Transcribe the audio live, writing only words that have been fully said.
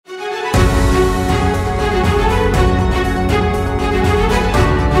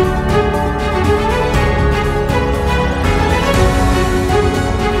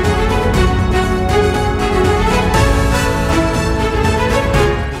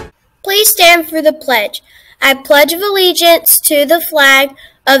Please stand for the pledge. I pledge allegiance to the flag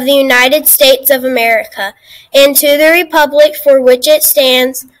of the United States of America and to the republic for which it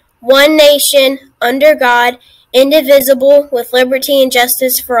stands, one nation, under God, indivisible, with liberty and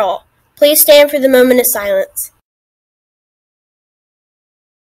justice for all. Please stand for the moment of silence.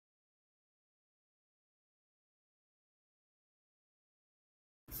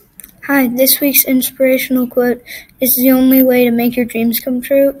 Hi, this week's inspirational quote is "The only way to make your dreams come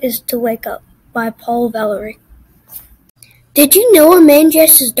true is to wake up" by Paul Valery. Did you know a man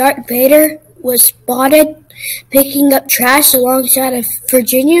dressed as Darth Vader was spotted picking up trash alongside of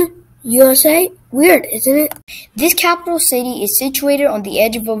Virginia, USA? Weird, isn't it? This capital city is situated on the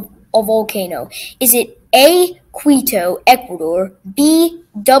edge of a volcano. Is it A. Quito, Ecuador, B.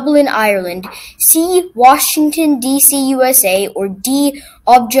 Dublin, Ireland, C. Washington, D.C., USA, or D.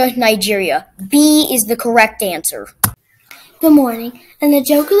 Abuja, Nigeria? B is the correct answer. Good morning, and the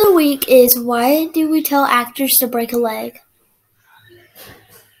joke of the week is, why do we tell actors to break a leg?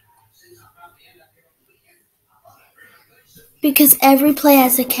 Because every play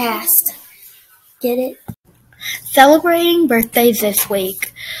has a cast. Get it? Celebrating birthdays this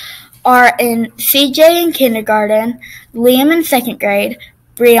week are in CJ in kindergarten, Liam in 2nd grade,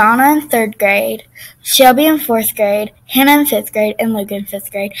 Brianna in 3rd grade, Shelby in 4th grade, Hannah in 5th grade, and Luke in 5th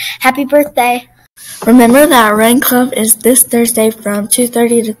grade. Happy birthday! Remember that Rain Club is this Thursday from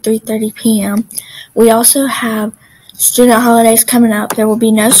 2:30 to 3:30 p.m. We also have student holidays coming up. There will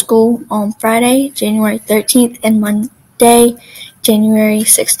be no school on Friday, January 13th, and Monday, January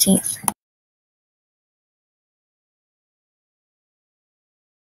 16th.